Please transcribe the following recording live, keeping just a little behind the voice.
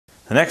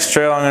The next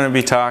trail I'm going to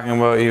be talking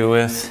about you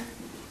with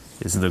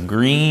is the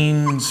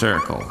green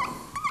circle.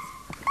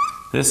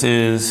 This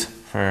is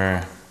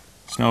for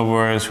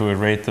snowboarders who would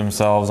rate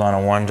themselves on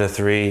a 1 to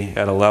 3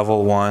 at a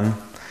level 1.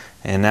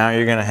 And now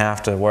you're going to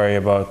have to worry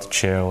about the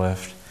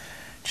chairlift.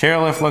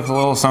 Chairlift looks a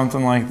little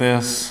something like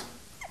this.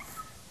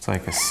 It's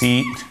like a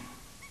seat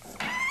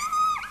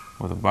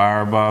with a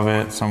bar above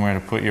it, somewhere to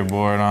put your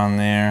board on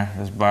there.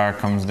 This bar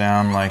comes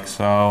down like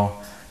so.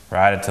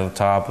 Ride it to the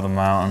top of the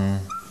mountain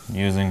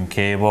using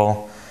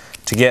cable.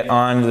 To get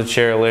onto the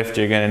chairlift,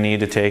 you're going to need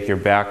to take your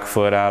back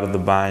foot out of the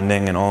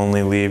binding and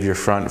only leave your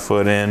front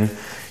foot in.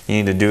 You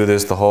need to do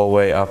this the whole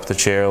way up the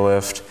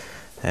chairlift.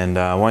 And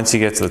once you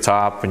get to the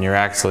top and you're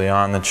actually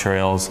on the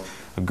trails,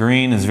 a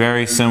green is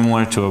very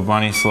similar to a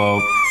bunny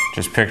slope.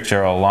 Just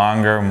picture a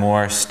longer,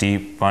 more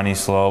steep bunny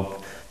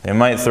slope. They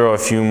might throw a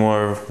few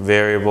more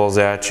variables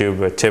at you,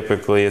 but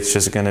typically it's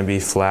just going to be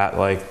flat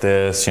like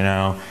this, you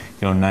know.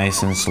 Go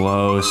nice and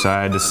slow,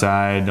 side to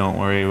side, don't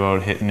worry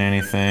about hitting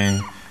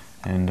anything.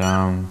 And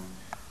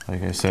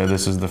like I said,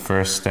 this is the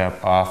first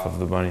step off of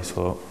the bunny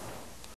slope.